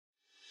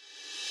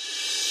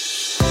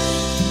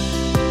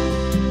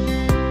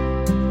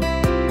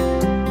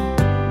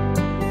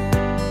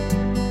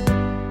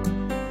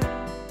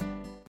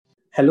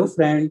Hello,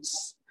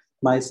 friends.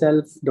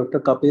 Myself,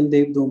 Dr. Kapil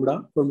Dev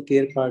Dumra from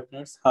Care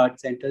Partners Heart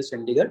Center,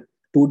 Chandigarh.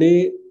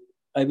 Today,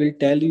 I will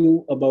tell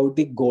you about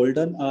the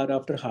golden hour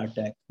after heart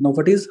attack. Now,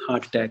 what is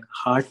heart attack?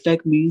 Heart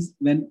attack means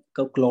when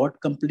a clot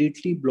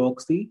completely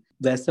blocks the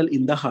vessel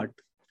in the heart.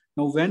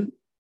 Now, when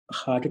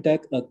heart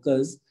attack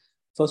occurs,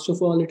 first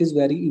of all, it is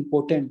very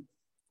important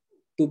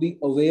to be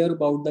aware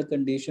about the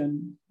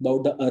condition,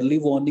 about the early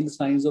warning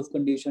signs of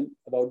condition,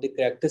 about the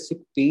characteristic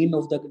pain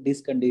of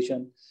this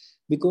condition,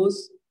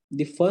 because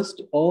the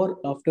first or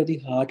after the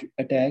heart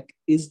attack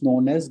is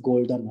known as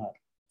golden hour.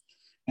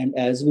 And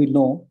as we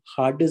know,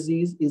 heart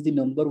disease is the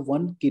number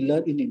one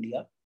killer in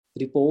India.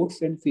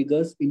 Reports and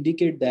figures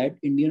indicate that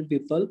Indian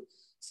people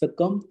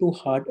succumb to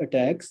heart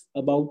attacks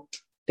about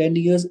 10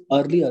 years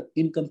earlier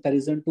in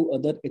comparison to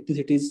other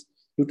ethnicities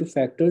due to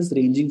factors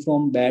ranging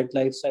from bad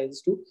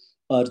lifestyles to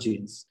our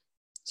genes.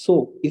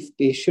 So, if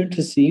patient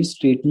receives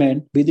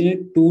treatment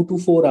within 2 to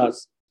 4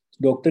 hours,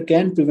 doctor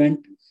can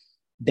prevent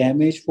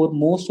damage for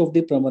most of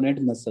the permanent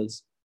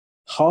muscles.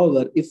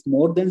 However, if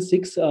more than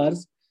 6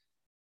 hours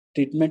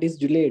treatment is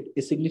delayed,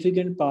 a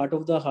significant part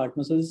of the heart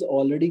muscle is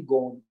already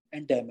gone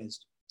and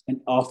damaged.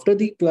 And after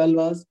the 12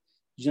 hours,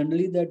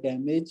 generally the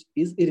damage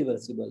is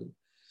irreversible.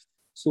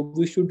 So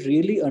we should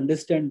really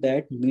understand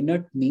that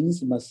minute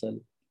means muscle.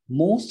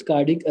 Most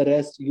cardiac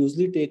arrests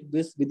usually take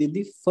place within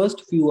the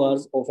first few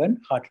hours of an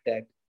heart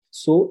attack.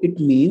 So it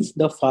means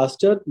the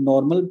faster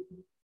normal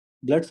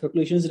blood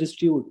circulation is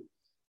restored,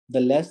 the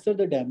lesser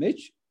the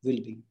damage will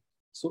be.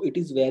 So it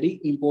is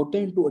very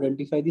important to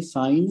identify the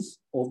signs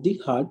of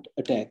the heart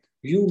attack.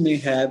 You may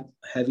have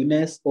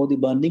heaviness or the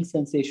burning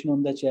sensation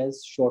on the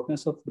chest,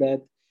 shortness of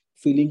breath,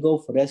 feeling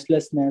of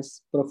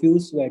restlessness,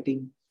 profuse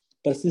sweating,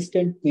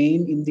 persistent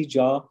pain in the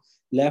jaw,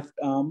 left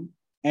arm,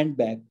 and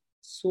back.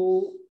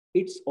 So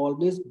it's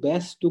always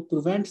best to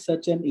prevent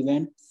such an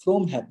event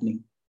from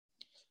happening.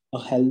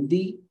 A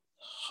healthy,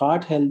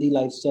 heart healthy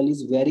lifestyle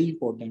is very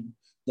important.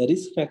 The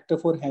risk factor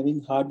for having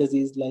heart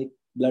disease like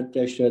blood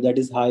pressure, that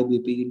is high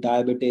BP,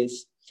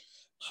 diabetes,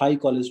 high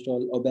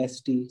cholesterol,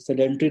 obesity,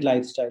 sedentary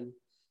lifestyle,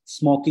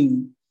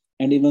 smoking,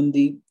 and even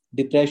the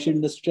depression,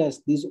 the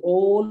stress, these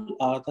all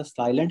are the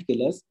silent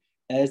killers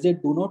as they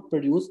do not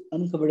produce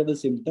uncoverable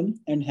symptoms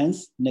and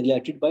hence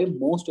neglected by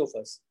most of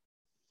us.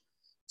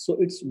 So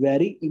it's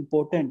very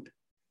important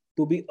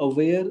to be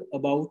aware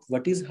about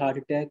what is heart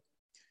attack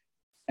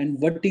and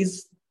what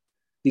is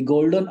the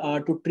golden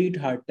hour to treat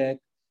heart attack.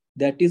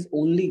 That is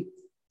only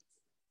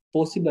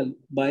possible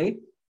by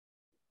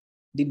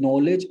the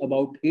knowledge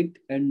about it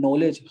and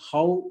knowledge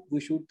how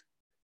we should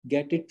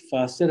get it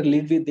faster,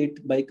 live with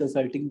it by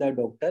consulting the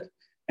doctor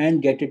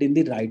and get it in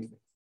the right way.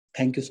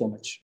 Thank you so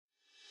much.